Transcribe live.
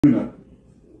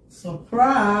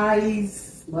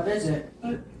Surprise! What is it?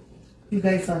 You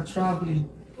guys are traveling.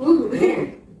 Ooh.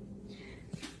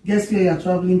 Guess where you're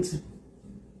traveling to?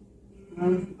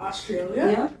 Australia?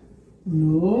 Yeah.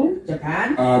 No.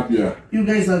 Japan? Yeah. You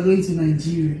guys are going to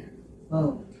Nigeria.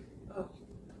 Oh.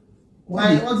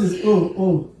 Why? What is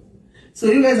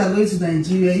So you guys are going to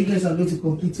Nigeria. You guys are going to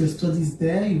complete your studies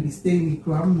there. You'll be staying with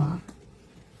grandma.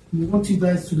 We want you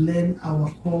guys to learn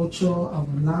our culture, our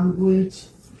language,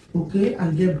 okay,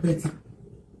 and get better.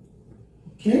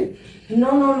 Okay?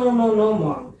 No,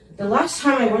 Mom. The last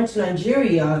time I went to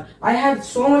Nigeria, I had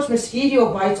so much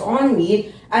mosquito bites on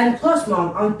me. And plus,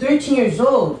 Mom, I'm 13 years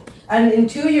old. And in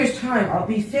 2 years' time, I'll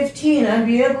be 15 and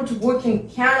be able to work in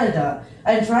Canada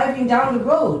and driving down the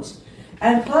roads.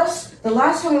 And plus, the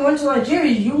last time we went to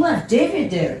Nigeria, you left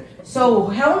David there. So,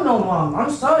 hell no, Mom.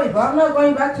 I'm sorry, but I'm not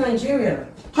going back to Nigeria.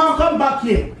 Come back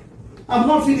here. I'm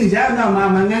not finished.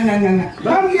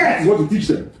 Come here. What to teach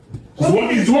them?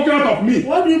 He's walking out of me.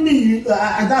 What do you mean?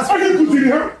 That's Are you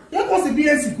cuisine, huh? You're supposed to be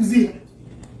in cuisine.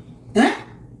 Eh?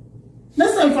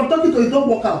 Next time if I'm talking to you, don't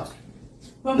walk out.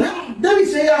 But Mom, David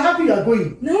say you're happy you're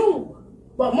going. no.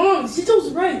 But Mom,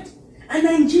 Sito's right. In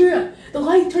Nigeria, the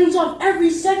light turns off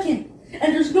every second.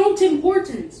 And there's no Tim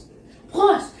Hortons.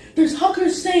 Plus, there's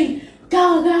hawkers saying,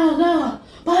 "Gala, gala, gala,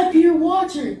 buy pure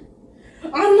water."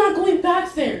 I'm not going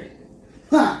back there.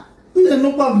 Ha!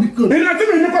 No problem. And I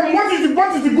think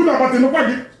what is the good about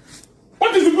Enopadi?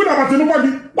 What is the good about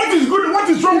Enopadi? What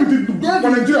is wrong with it?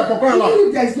 Nigeria for crying out loud? Even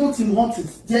if there is no Tim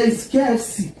Hortons, there is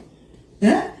KFC.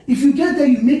 Yeah? If you get there,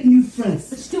 you make new friends.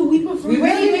 But still, we prefer. We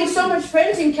already made so much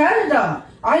friends in Canada.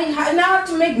 I now have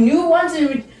to make new ones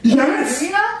in Yes.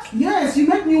 Nigeria? Yes, you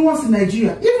make new ones in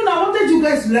Nigeria. Even I wanted you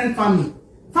guys to learn farming.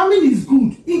 Farming is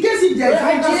good. In case if there is But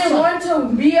I didn't want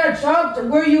to be a job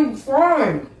where you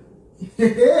farm.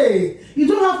 Hey, you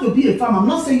don't have to be a farmer. I'm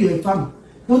not saying you're a farmer.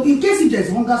 But in case if there's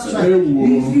hunger strike,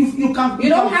 you can. You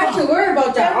don't have to worry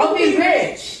about that. I'll be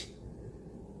rich.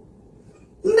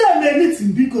 No,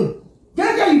 anything because. You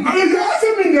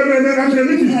asking me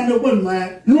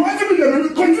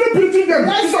them, continue beating them. Did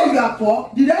I say you are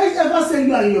poor? Did I ever say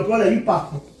you and your brother you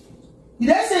poor? Did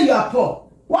I say you are poor?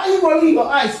 Why are you rolling your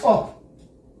eyes up?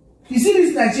 You see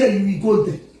this Nigeria, you will go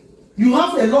there. You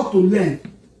have a lot to learn.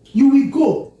 You will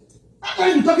go. After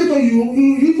you talking to you,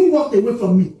 you even walked away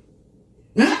from me.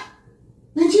 Huh?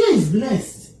 Nigeria is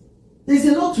blessed. There's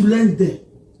a lot to learn there.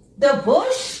 The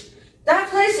bush? That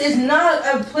place is not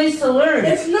a place to learn.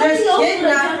 There's There's nothing else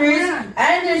kidnappers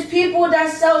and there's people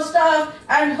that sell stuff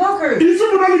and hookers. Is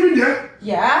people not living there?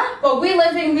 Yeah, but we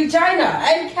live in Regina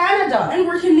and Canada. And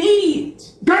we're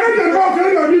Canadians. Canada,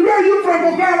 where are you from?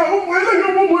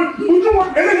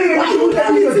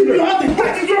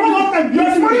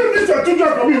 You're spoiling this your children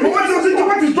for me.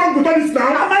 What is wrong with all this now?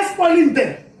 Am I spoiling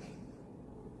them?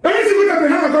 Anything that they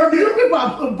have about You people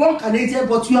are born Canadian,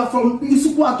 but you are from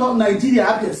Isupuato, Nigeria,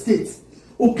 Abia State.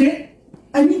 Okay?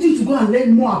 I need you to go and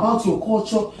learn more about your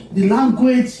culture, the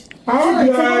language. So that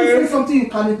if somebody says something you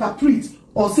can interpret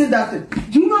or say that thing.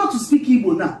 Do you know how to speak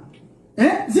Igbo now?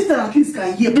 Eh? Is it that at least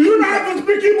can hear? Do you know how to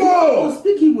speak Igbo? Oh,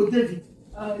 speak Igbo, David.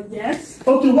 Yes.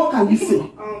 Okay, what can you say?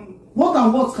 What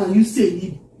and what can you say in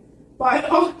Igbo? By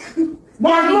uncle.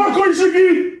 But I'm not going to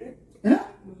give. Eh?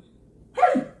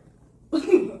 Hey!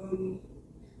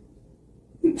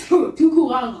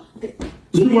 Tukuala.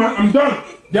 I'm done.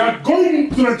 They are going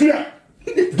to Nigeria.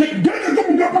 Get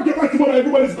back your back tomorrow.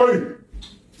 Everybody's going.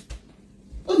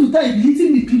 All the time you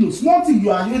hitting me pillow. Small thing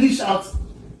you are really shouting.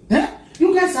 Eh?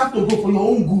 You guys have to go for your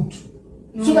own good.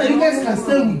 So that you guys can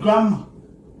stay with grandma.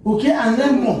 Okay? And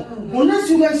learn more. Unless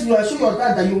you guys will assure your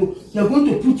dad that you're going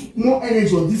to put more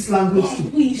energy on this language too.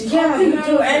 Please, Yeah, we can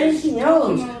do anything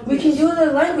else. We can do the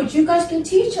language. You guys can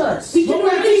teach us. But we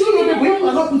are teaching you, but you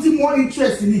are not putting more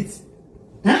interest in it.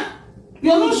 Huh?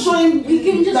 You are not showing We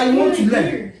can just that you learn want to it learn.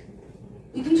 here.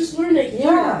 We can just learn it here.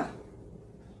 Yeah.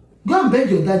 Go and beg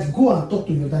your daddy. Go and talk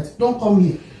to your daddy. Don't come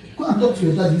here. Go and talk to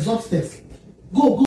your daddy. He's upstairs. Go.